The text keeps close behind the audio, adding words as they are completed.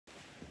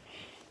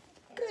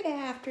Good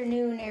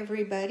afternoon,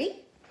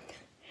 everybody.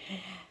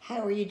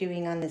 How are you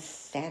doing on this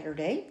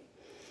Saturday?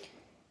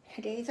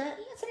 It's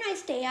a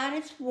nice day out.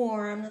 It's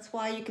warm. That's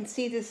why you can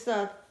see this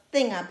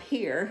thing up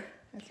here.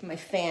 That's my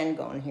fan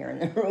going here in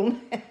the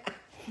room.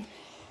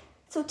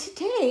 So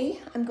today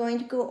I'm going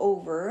to go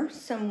over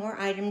some more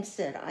items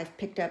that I've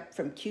picked up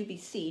from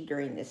QVC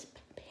during this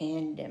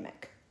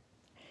pandemic.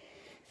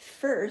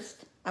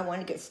 First, I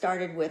want to get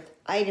started with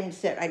items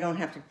that I don't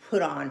have to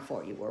put on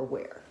for you or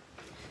wear.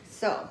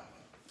 So,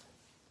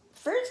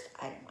 first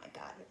item I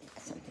got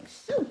is something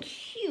so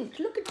cute.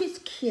 Look at this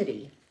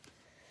kitty.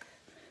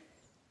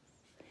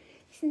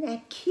 Isn't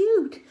that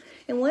cute?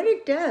 And what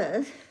it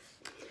does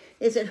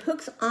is it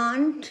hooks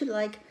on to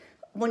like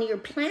one of your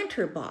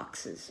planter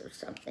boxes or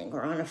something,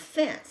 or on a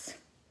fence.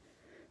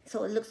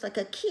 So it looks like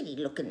a kitty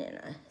looking in,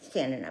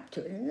 standing up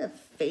to it. And the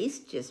face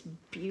just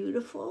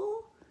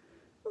beautiful.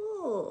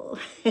 Oh.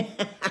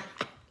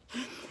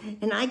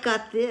 And I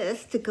got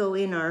this to go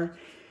in our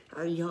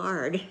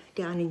yard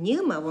down in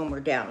Yuma when we're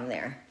down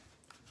there.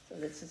 So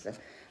this is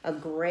a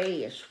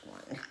grayish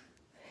one.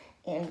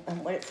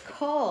 And what it's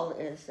called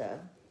is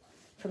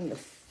from the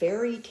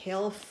Fairy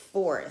Tale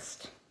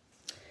Forest.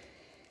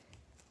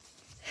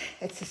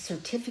 It's a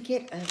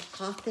certificate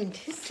of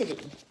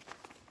authenticity.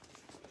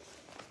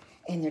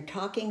 And they're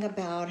talking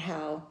about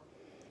how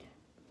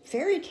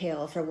fairy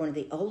tales are one of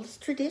the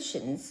oldest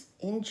traditions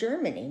in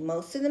Germany.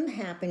 Most of them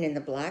happen in the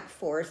Black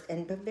Forest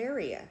and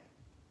Bavaria.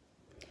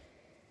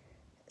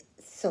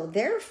 So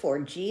therefore,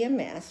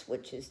 GMS,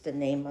 which is the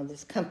name of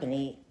this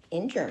company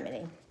in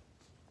Germany,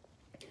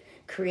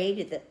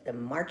 created the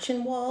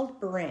Marchenwald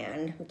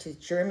brand, which is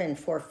German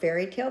for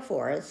Fairy Tale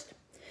Forest,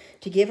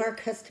 to give our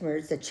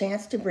customers the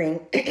chance to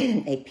bring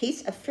a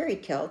piece of fairy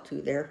tale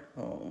to their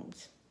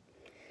homes.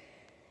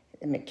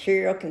 The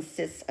material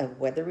consists of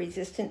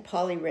weather-resistant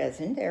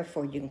polyresin,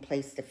 therefore you can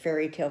place the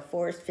fairy tale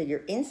forest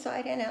figure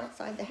inside and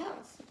outside the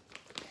house.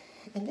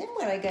 And then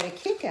what I got a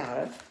kick out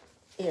of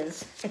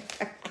is,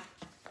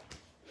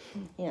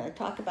 I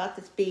talk about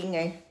this being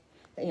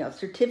a,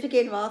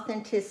 certificate of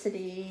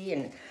authenticity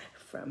and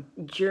from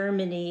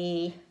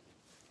Germany,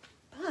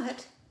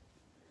 but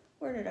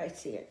where did I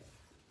see it?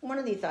 One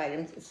of these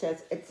items, it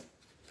says it's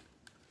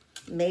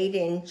made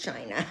in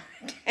China.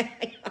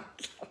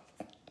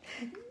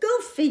 Go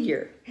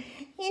figure.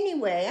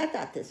 Anyway, I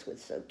thought this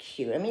was so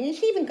cute. I mean,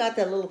 it's even got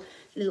that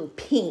little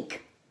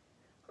pink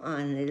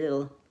on the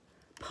little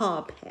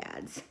paw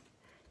pads,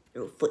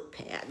 little foot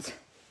pads.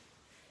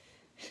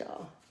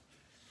 So,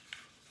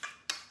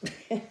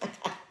 another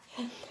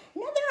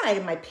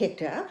item I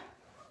picked up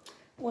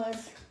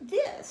was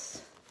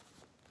this.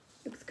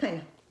 Looks kind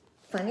of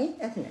funny,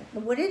 doesn't it?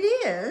 But what it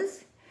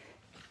is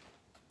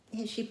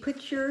you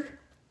put your,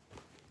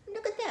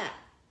 look at that.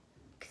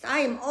 Because I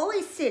am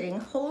always sitting,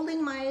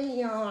 holding my,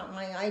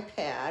 my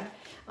iPad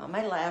on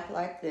my lap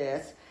like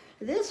this.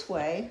 This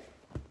way,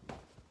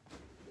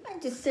 I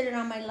just sit it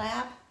on my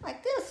lap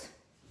like this.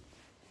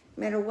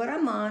 No matter what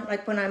I'm on,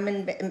 like when I'm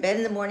in bed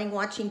in the morning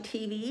watching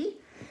TV,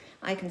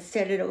 I can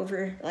set it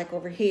over, like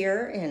over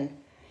here, and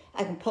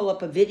I can pull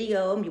up a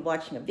video and be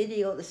watching a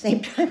video at the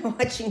same time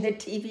watching the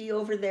TV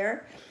over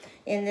there.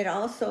 And it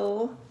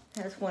also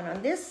has one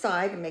on this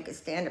side to make it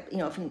stand up,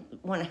 if you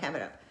want to have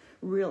it up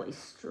really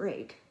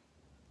straight.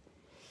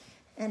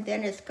 And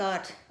then it's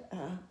got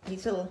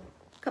these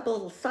couple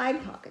little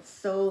side pockets.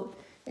 So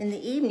in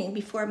the evening,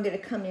 before I'm going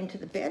to come into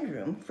the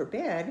bedroom for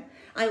bed,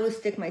 I always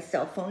stick my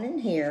cell phone in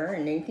here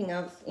and anything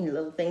else,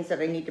 little things that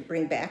I need to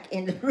bring back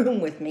into the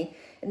room with me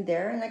in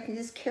there, and I can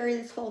just carry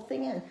this whole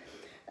thing in.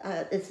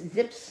 It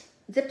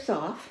zips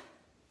off,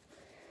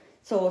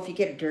 so if you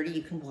get it dirty,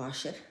 you can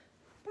wash it.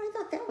 But I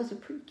thought that was a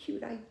pretty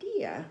cute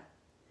idea.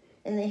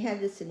 And they had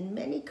this in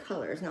many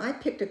colors. Now, I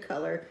picked a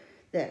color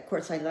that, of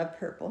course, I love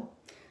purple,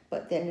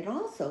 but then it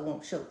also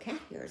won't show cat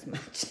hair as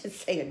much as,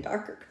 say, a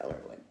darker color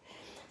would.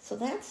 So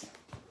that's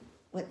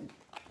what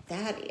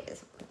that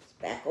is. It's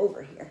back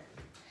over here.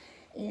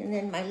 And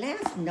then my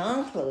last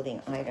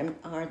non-clothing item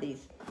are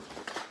these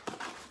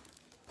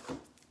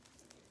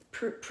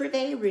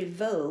Privé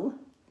Revaux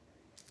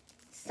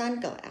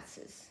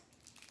sunglasses.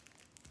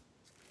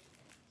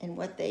 And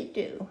what they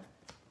do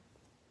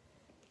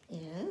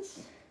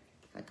is,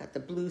 I got the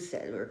blue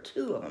set, there were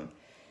two of them.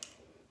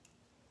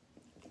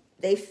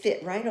 They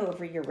fit right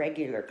over your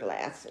regular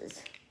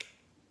glasses.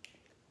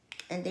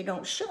 And they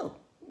don't show,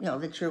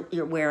 that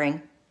you're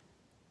wearing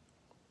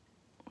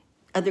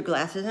other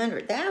glasses under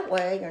it. That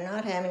way, you're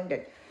not having to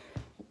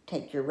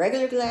take your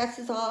regular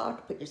glasses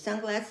off, put your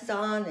sunglasses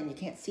on, then you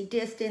can't see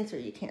distance or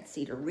you can't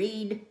see to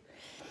read.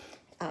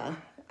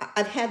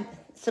 I've had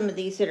some of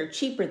these that are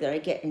cheaper that I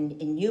get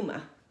in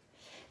Yuma.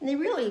 And they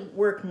really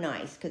work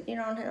nice because you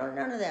don't have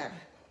none of that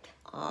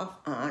off,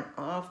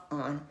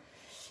 on.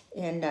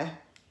 And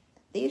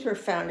these were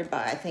founded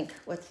by, I think,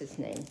 what's his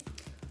name?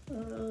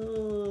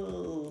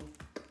 Oh,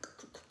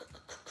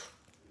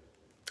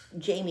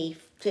 Jamie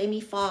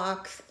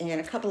Foxx and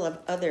a couple of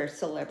other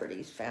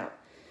celebrities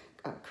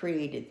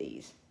created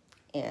these.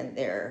 And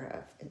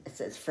it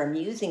says, from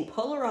using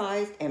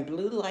polarized and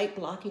blue light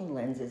blocking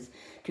lenses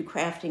to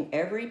crafting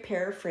every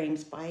pair of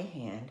frames by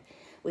hand,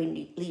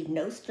 we leave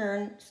no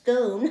stone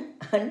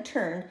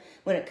unturned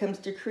when it comes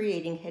to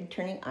creating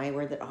head-turning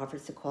eyewear that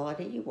offers the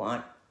quality you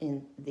want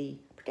in the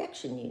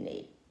protection you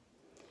need.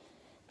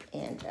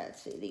 And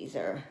let's see,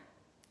 they're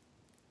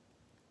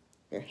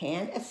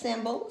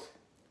hand-assembled,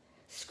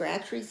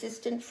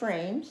 scratch-resistant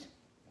frames,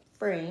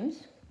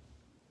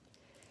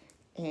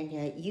 and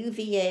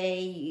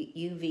UVA,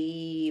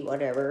 UV,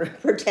 whatever,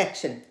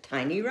 protection.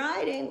 Tiny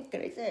writing, what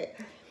can I say?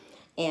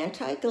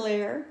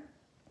 Anti-glare.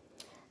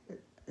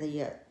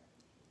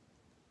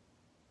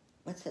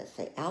 What's that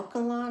say?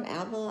 Alkaline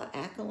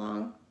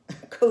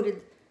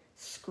coated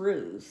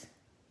screws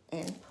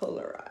and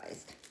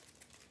polarized.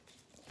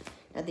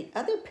 Now the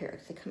other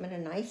pairs, they come in a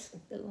nice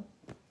little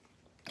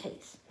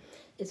case,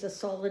 is a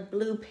solid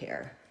blue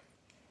pair.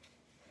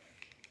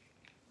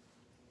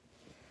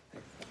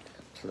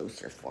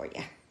 Closer for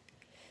you.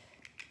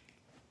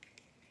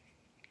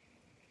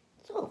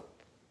 So,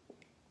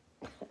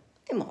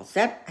 I'm all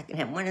set. I can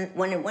have one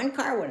in one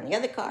car, one in the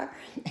other car,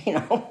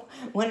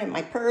 one in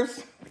my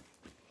purse.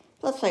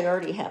 Plus, I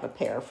already have a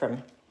pair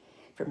from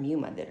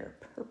Yuma that are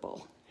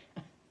purple.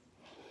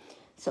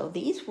 So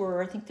these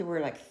were, I think they were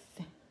like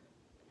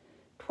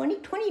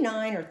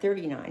 29 or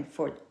 39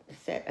 for a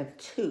set of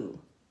 2,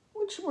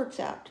 which works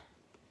out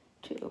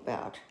to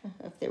about,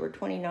 if they were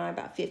 29,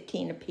 about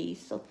 15 a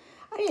piece. So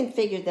I didn't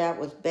figure that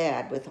was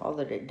bad with all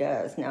that it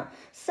does. Now,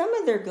 some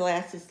of their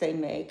glasses they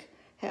make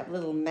have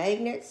little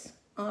magnets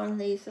on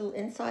these little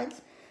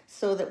insides,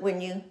 so that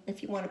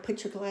if you want to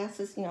put your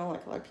glasses, like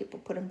a lot of people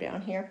put them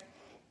down here,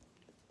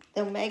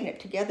 they'll magnet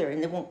together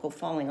and they won't go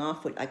falling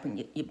off like when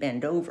you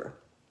bend over.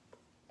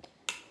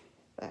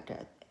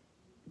 But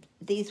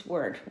these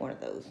weren't one of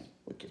those,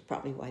 which is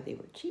probably why they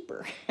were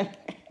cheaper.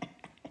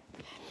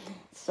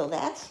 So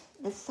that's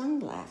the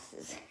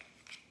sunglasses.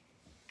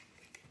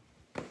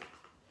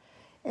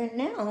 And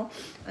now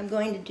I'm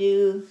going to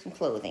do some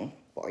clothing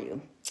for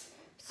you.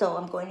 So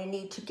I'm going to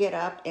need to get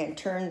up and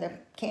turn the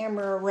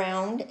camera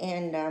around,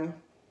 and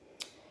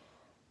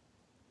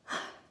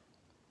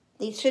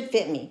these should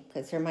fit me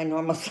because they're my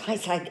normal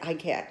size I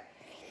get.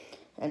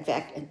 In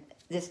fact,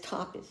 this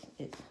top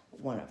is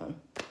one of them,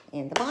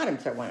 and the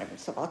bottoms are one of them.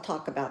 So I'll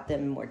talk about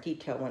them in more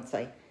detail once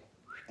I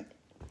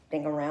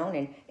ding around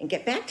and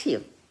get back to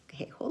you.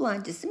 Okay, hold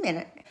on just a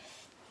minute.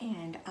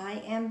 And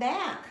I am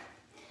back.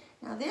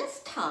 Now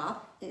this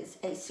top is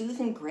a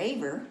Susan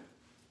Graver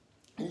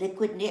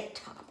liquid knit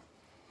top.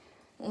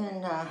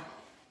 And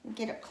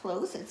get it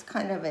close, it's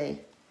kind of a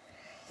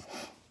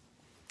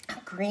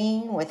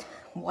green with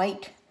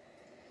white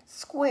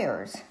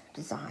squares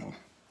design.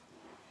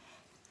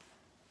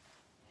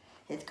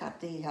 It's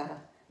got the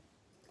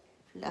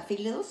fluffy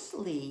little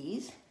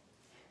sleeves,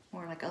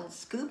 more like a little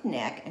scoop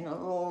neck, and a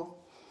little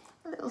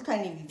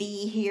tiny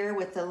V here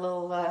with a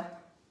little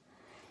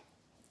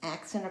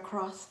accent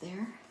across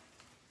there.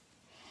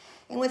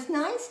 And what's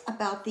nice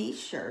about these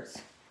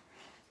shirts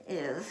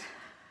is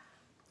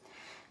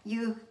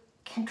you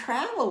can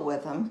travel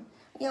with them.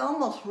 You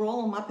almost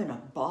roll them up in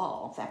a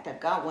ball. In fact,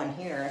 I've got one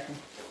here. I can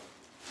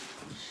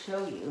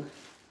show you.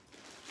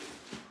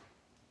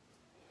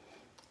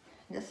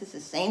 This is the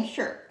same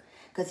shirt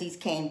because these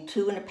came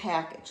 2 in a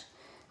package.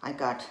 I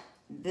got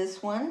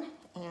this one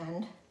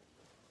and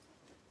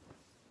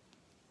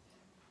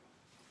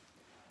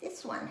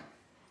this one.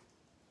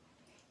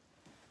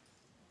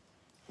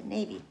 The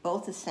navy,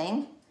 both the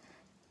same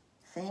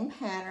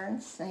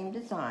pattern, same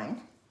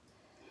design.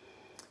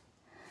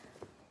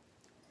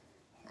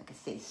 Like I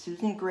say,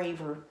 Susan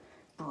Graver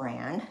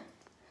brand,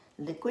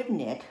 liquid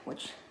knit,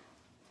 which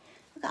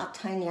look how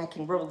tiny I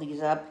can roll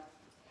these up.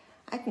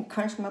 I can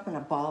crunch them up in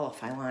a ball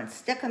if I want,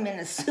 stick them in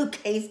a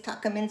suitcase,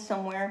 tuck them in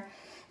somewhere,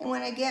 and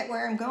when I get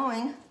where I'm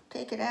going,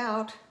 take it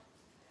out,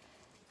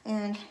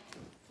 and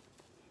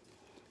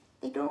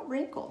they don't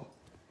wrinkle.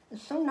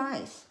 It's so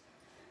nice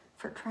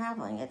for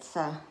traveling. It's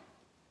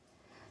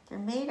they're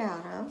made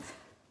out of,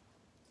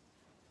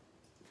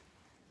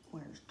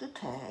 where's the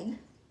tag?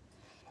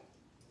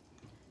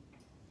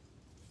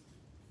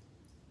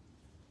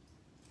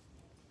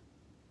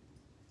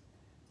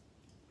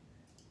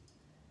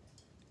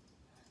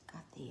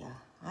 Got the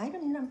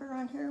item number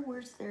on here.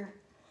 Where's their,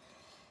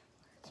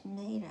 it's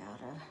made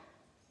out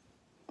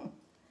of?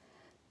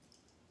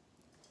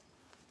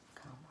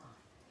 Come on.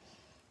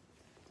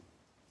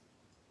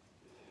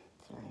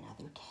 Is there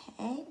another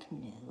tag?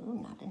 No,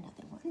 not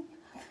another one.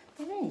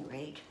 At any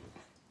rate,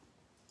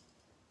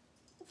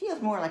 it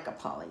feels more like a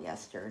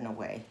polyester in a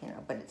way,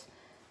 but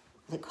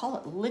they call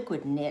it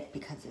liquid knit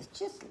because it's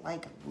just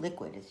like a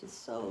liquid. It's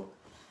just so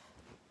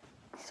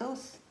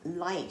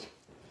light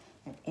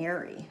and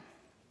airy.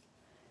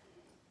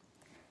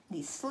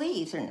 These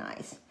sleeves are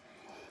nice.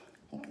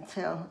 You can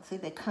tell, see,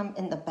 they come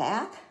in the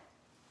back.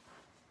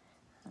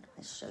 How do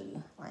I show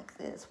you? Like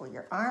this, where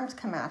your arms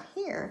come out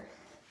here,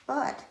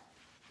 but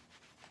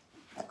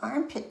the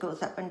armpit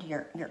goes up into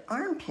your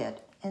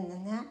armpit, and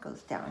then that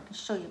goes down. I can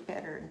show you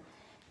better in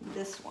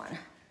this one.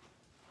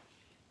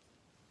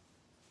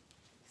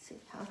 see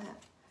how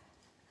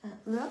that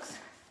looks.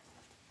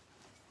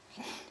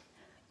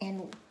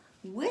 And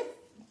with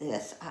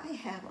this, I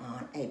have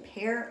on a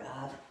pair of,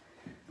 I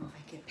don't know if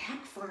I get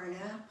back far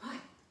enough. Oh,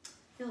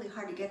 really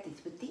hard to get these,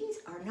 but these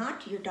are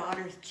not your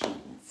daughter's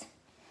jeans.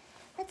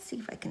 Let's see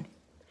if I can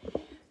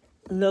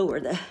lower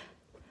the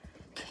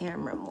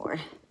camera more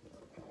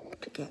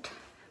to get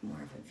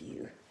more of a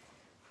view.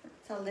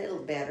 That's a little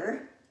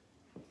better.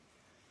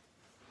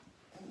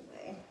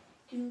 Anyway,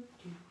 do,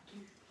 do,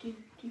 do, do,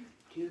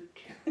 do, do,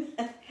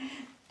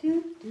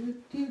 do, do,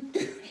 do,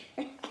 do.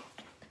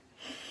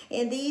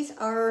 And these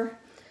are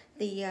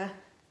the, I'll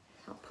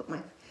put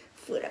my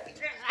foot up here.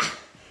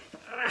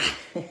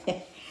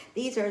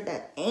 These are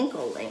the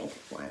ankle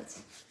length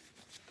ones.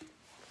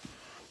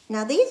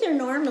 Now these are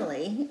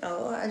normally, you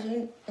know,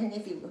 and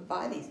if you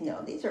buy these,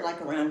 no, these are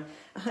like around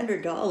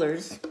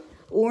 $100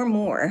 or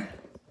more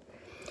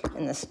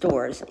in the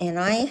stores. And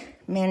I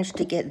managed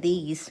to get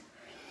these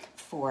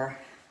for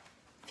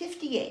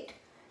 $58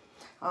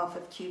 off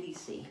of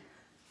QVC.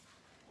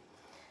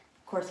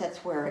 Of course, that's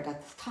where I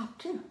got this top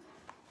too.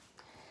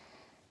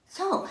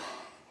 So,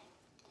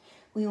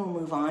 we will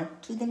move on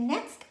to the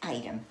next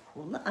item.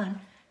 Hold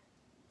on.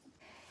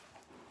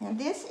 Now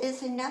this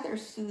is another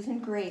Susan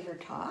Graver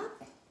top,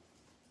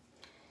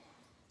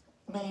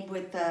 made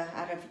with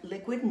out of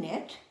liquid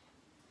knit.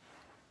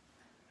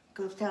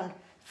 Goes down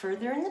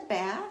further in the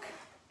back,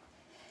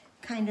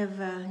 kind of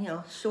you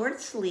know,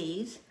 short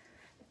sleeves,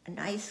 a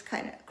nice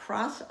kind of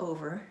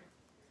crossover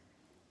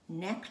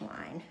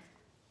neckline.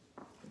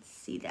 Let's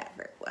see that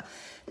very well.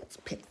 Let's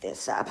pick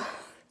this up.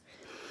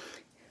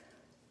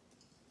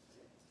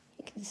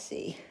 You can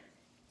see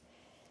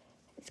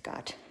it's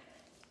got,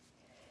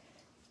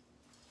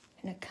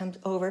 and it comes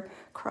over,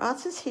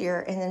 crosses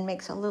here, and then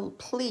makes a little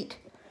pleat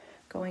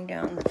going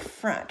down the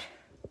front.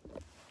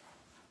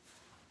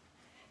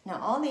 Now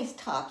all these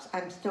tops,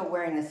 I'm still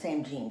wearing the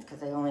same jeans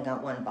because I only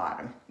got one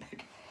bottom.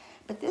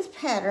 But this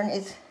pattern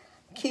is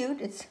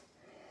cute. It's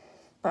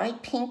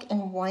bright pink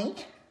and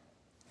white.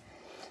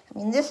 I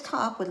mean, this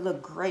top would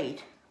look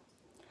great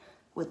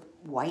with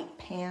white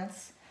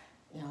pants,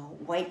 you know,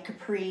 white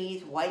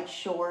capris, white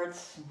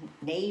shorts,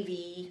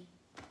 navy,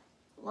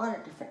 a lot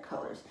of different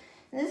colors.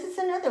 And this is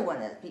another one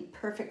that'd be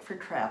perfect for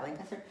traveling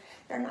because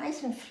they're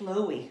nice and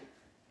flowy.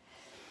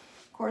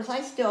 Of course,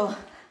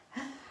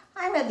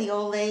 I'm at the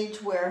old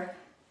age where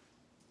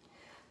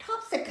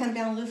tops that come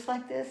down loose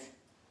like this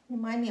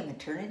remind me of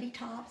maternity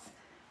tops,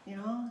 you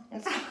know?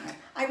 And so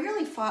I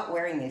really fought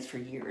wearing these for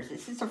years.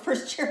 This is the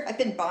first year I've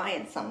been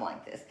buying some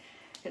like this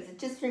because it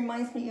just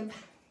reminds me of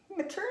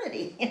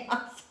maternity, you know?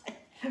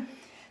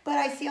 But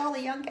I see all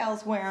the young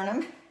gals wearing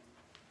them,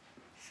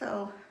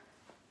 so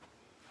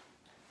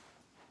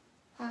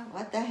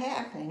what the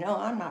heck? I know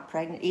I'm not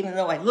pregnant, even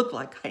though I look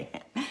like I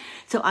am.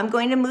 So I'm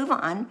going to move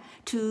on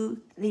to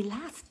the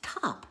last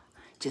top.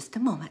 Just a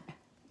moment.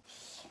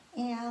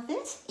 Now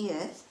this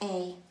is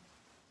a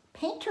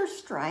painter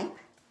stripe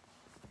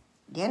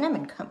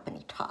Denim &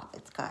 Company top.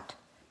 It's got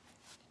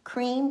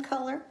cream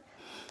color,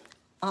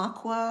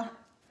 aqua,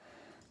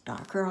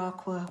 darker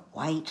aqua,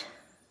 white,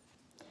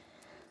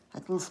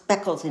 like little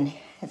speckles in,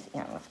 I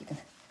don't know if you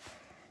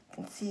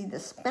can see the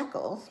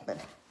speckles, but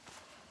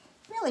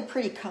really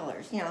pretty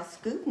colors. You know,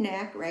 scoop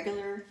neck,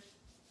 regular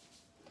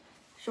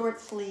short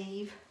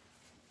sleeve,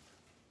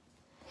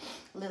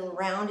 a little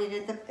rounded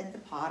at the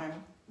bottom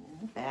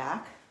and the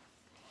back.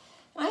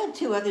 I had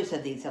two others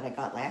of these that I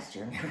got last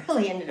year, and I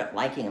really ended up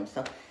liking them.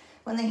 So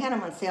when they had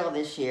them on sale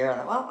this year, I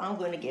thought, well, I'm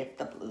going to get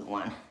the blue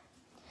one.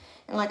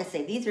 And like I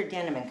say, these are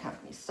Denim &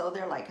 Company, so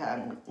they're like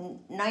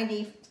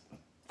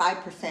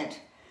 95%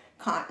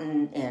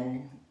 cotton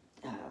and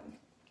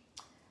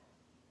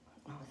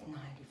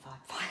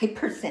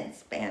 5%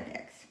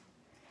 spandex.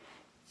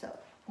 So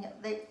you know,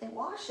 they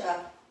wash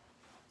up.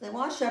 They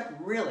wash up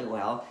really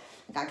well.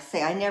 Like I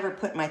say, I never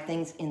put my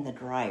things in the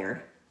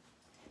dryer,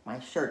 my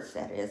shirts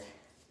that is.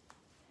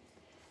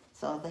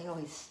 So they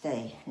always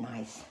stay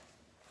nice.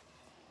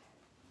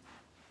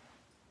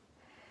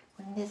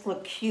 Wouldn't this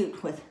look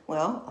cute with,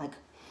 well,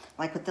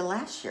 like with the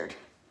last shirt.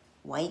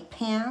 White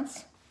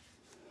pants,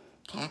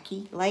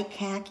 khaki, light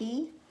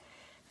khaki,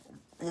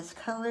 this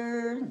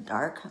color,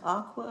 dark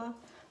aqua,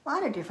 a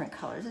lot of different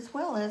colors, as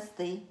well as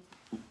the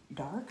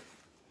dark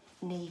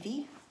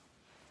navy,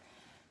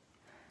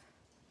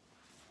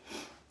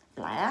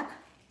 black,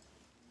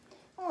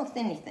 almost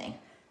anything.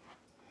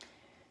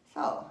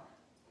 So,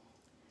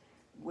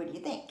 what do you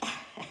think?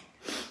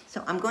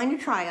 So I'm going to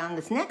try on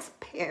this next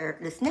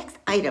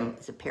item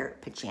is a pair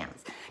of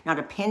pajamas. Now,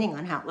 depending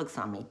on how it looks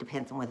on me,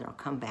 depends on whether I'll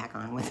come back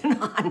on with it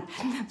on.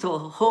 So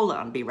hold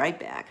on, be right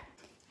back.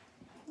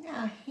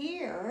 Now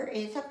here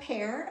is a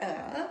pair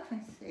of,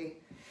 let's see,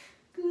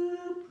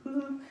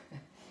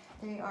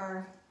 they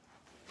are,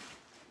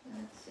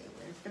 let's see,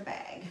 where's the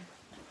bag?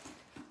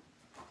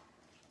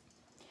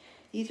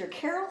 These are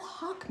Carole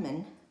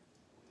Hockman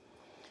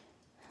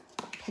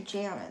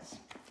pajamas.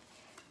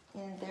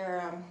 And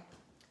they're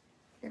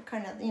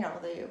kind of, you know,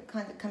 they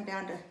kind of come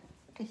down to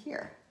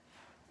here.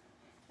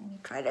 Let me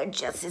try to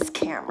adjust this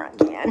camera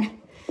again.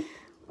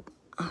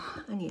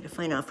 I need to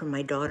find out from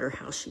my daughter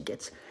how she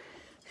gets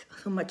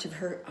so much of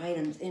her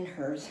items in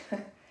hers.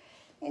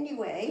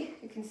 Anyway,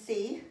 you can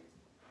see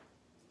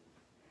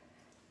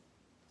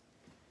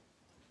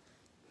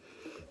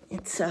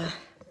it's,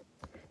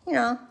 you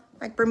know,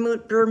 like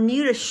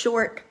Bermuda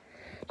short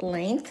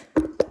length.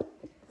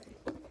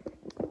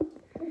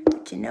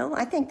 But you know,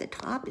 I think the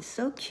top is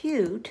so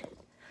cute.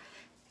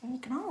 And you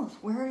can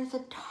almost wear it as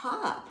a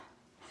top.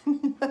 I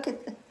mean, look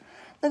at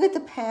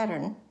the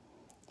pattern.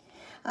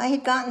 I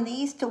had gotten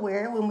these to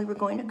wear when we were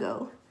going to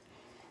go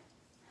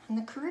on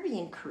the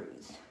Caribbean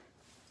cruise.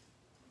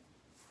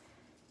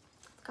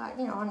 It's got,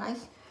 you know, a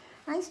nice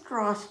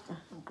drawstring.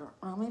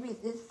 Well, maybe,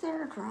 is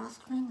there a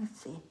drawstring?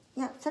 Let's see.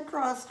 Yeah, it's a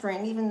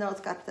drawstring, even though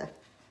it's got the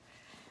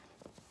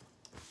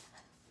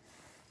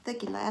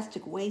thick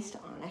elastic waist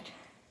on it.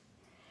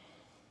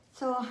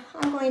 So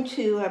I'm going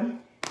to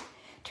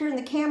turn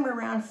the camera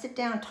around, sit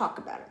down, and talk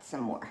about it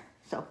some more.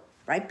 So,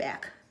 right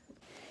back.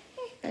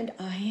 And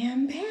I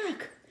am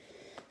back.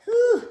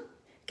 Whew,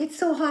 gets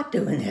so hot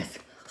doing this.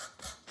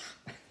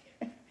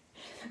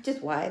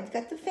 Just why I've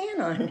got the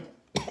fan on.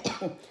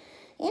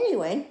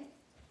 Anyway,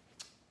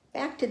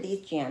 back to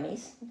these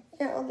jammies.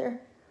 You know,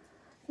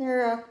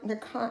 they're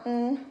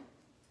cotton.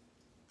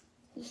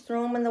 Just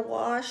throw them in the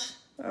wash,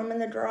 throw them in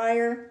the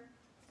dryer,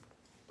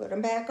 put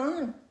them back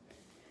on.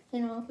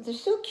 You know, but they're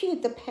so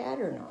cute, the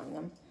pattern on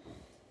them.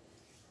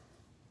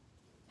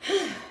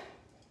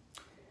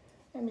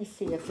 Let me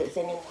see if there's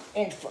any more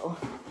info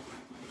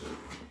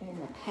in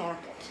the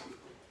packet.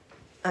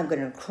 I'm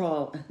going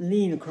to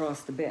lean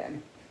across the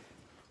bed.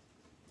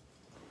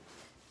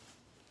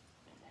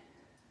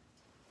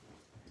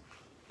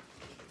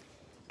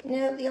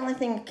 No, the only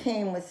thing that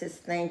came was this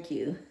thank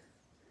you.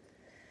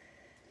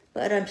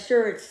 But I'm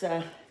sure it's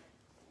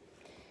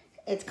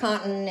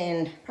cotton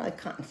and probably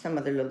cotton, some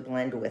other little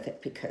blend with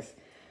it, because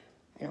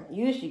I don't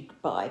usually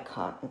buy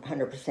cotton,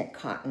 100%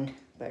 cotton,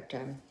 but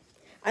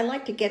I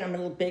like to get them a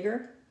little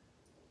bigger.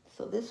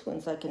 So this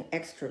one's like an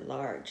extra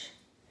large,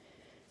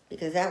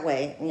 because that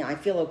way, you know, I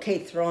feel okay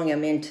throwing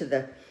them into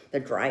the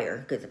dryer,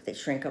 because if they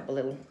shrink up a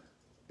little,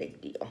 big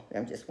deal.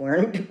 I'm just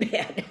wearing them to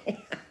bed.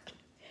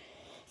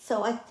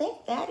 So I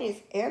think that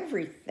is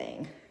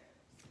everything.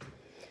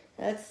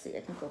 Let's see, I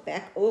can go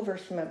back over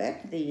some of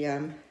it. The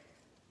let's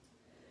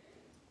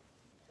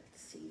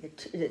see,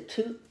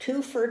 the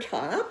two fur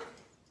top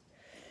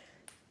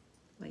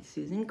by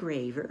Susan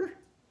Graver,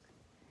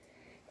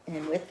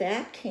 and with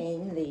that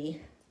came the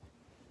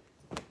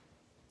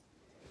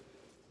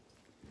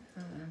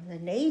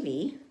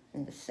navy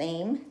in the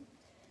same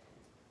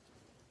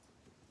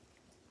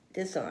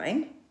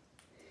design.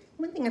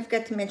 One thing I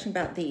forgot to mention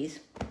about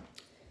these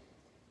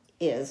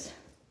is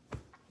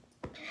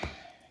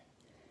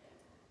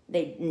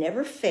they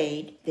never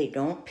fade, they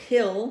don't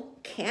pill.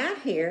 Cat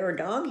hair or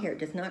dog hair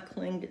does not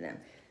cling to them.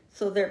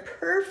 So they're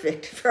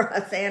perfect for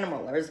us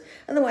animal lovers.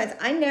 Otherwise,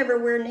 I never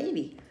wear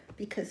navy,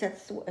 because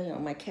that's, you know,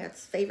 my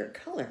cat's favorite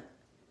color.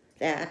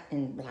 That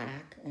and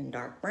black and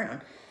dark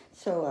brown.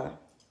 So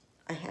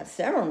I have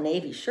several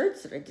navy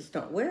shirts that I just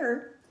don't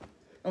wear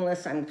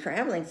unless I'm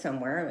traveling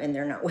somewhere and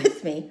they're not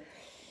with me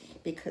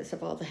because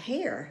of all the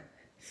hair.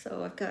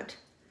 So I've got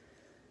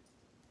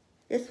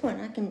this one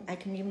I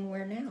can even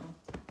wear now.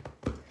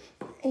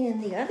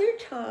 And the other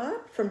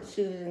top from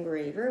Susan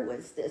Graver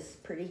was this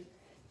pretty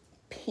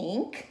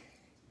pink.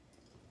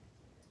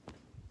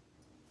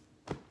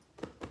 I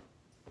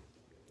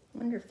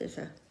wonder if there's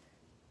oh,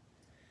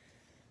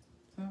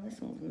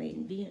 this one was made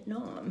in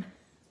Vietnam.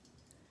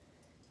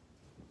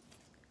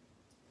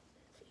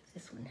 Let's see if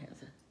this one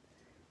has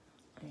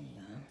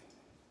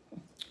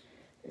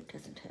it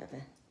doesn't have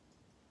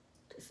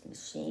just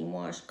machine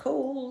wash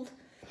cold,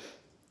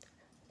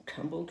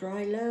 tumble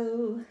dry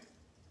low.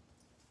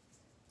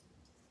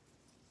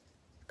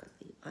 Got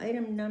the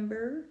item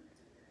number,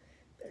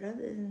 but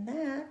other than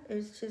that,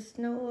 there's just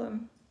no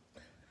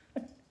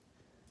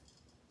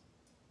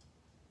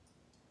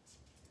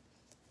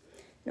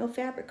no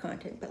fabric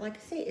content. But like I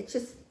say, it's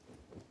just,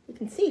 you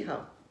can see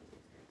how,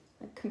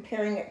 like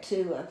comparing it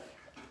to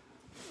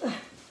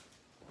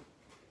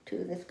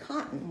this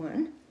cotton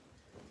one,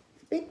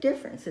 it's a big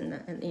difference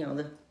in you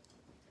know,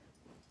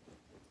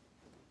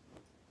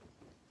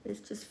 this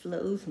just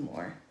flows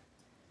more.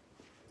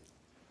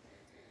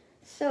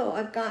 So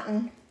I've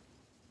gotten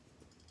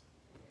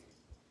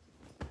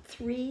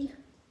 3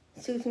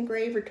 Susan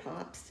Graver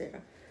tops that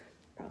are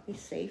probably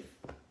safe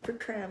for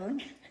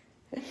traveling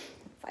if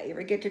I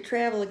ever get to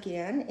travel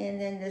again. And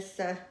then this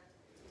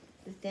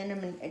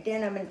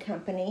denim &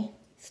 Company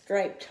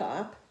striped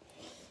top.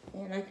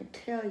 And I can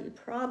tell you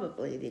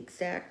probably the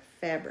exact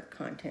fabric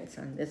contents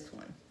on this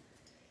one.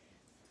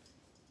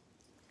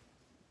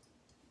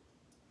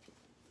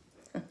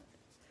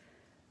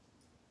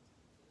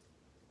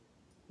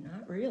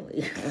 Not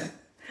really.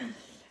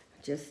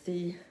 Just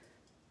the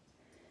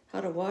how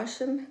to wash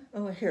them.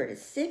 Oh, here it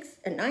is.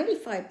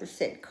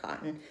 95%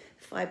 cotton,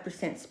 5%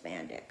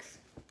 spandex.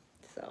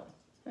 So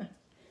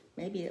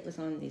maybe it was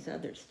on these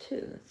others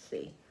too. Let's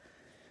see.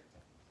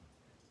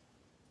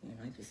 And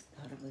I just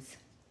thought it was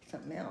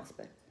something else,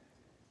 but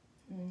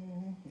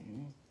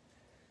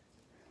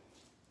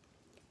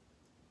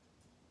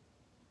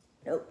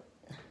Nope.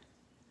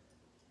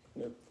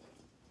 Nope.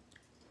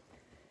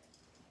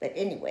 But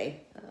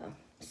anyway,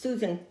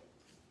 Susan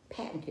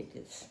patented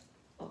this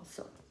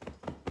also,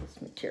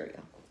 this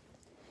material.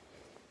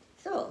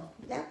 So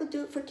that will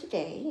do it for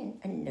today.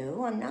 And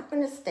no, I'm not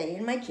going to stay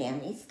in my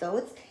jammies, though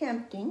it's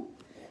tempting.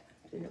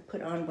 I'm going to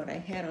put on what I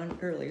had on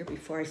earlier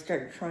before I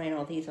started trying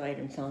all these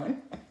items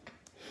on.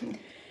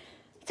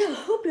 So I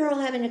hope you're all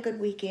having a good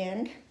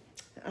weekend.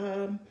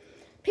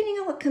 Depending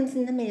on what comes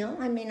in the mail,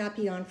 I may not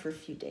be on for a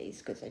few days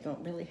because I don't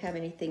really have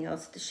anything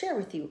else to share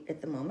with you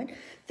at the moment.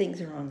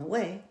 Things are on the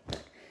way.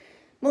 But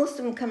most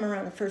of them come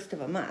around the first of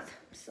a month.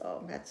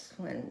 So that's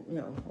when,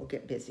 we'll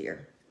get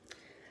busier.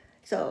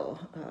 So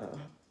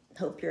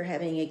hope you're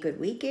having a good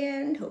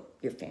weekend. Hope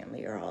your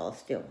family are all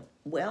still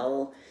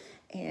well.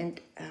 And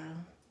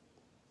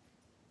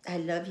I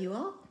love you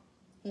all.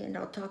 And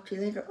I'll talk to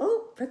you later.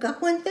 Oh,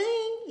 forgot one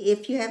thing.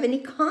 If you have any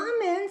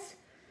comments,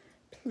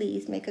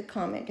 please make a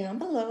comment down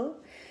below.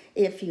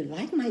 If you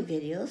like my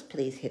videos,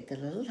 please hit the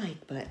little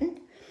like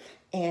button.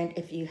 And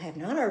if you have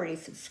not already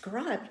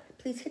subscribed,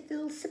 please hit the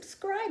little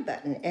subscribe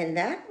button. And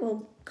that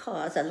will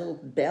cause a little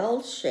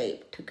bell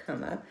shape to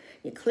come up.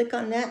 You click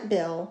on that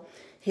bell,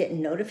 hit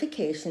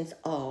notifications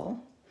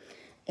all,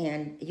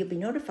 and you'll be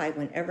notified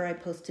whenever I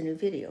post a new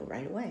video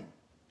right away.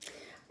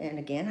 And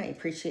again, I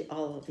appreciate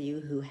all of you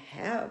who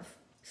have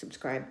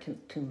subscribed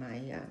to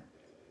my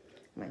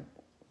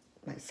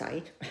my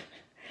site.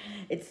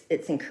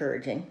 It's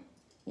encouraging,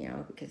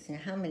 because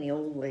how many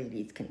old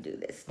ladies can do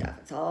this stuff?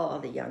 It's all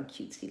the young,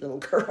 cutesy little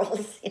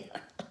girls.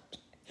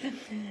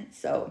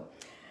 So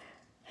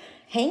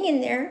hang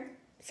in there.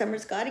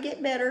 Summer's got to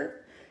get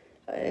better.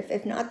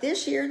 If not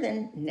this year,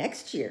 then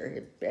next year.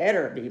 It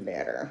better be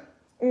better.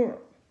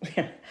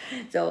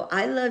 So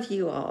I love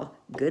you all.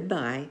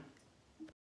 Goodbye.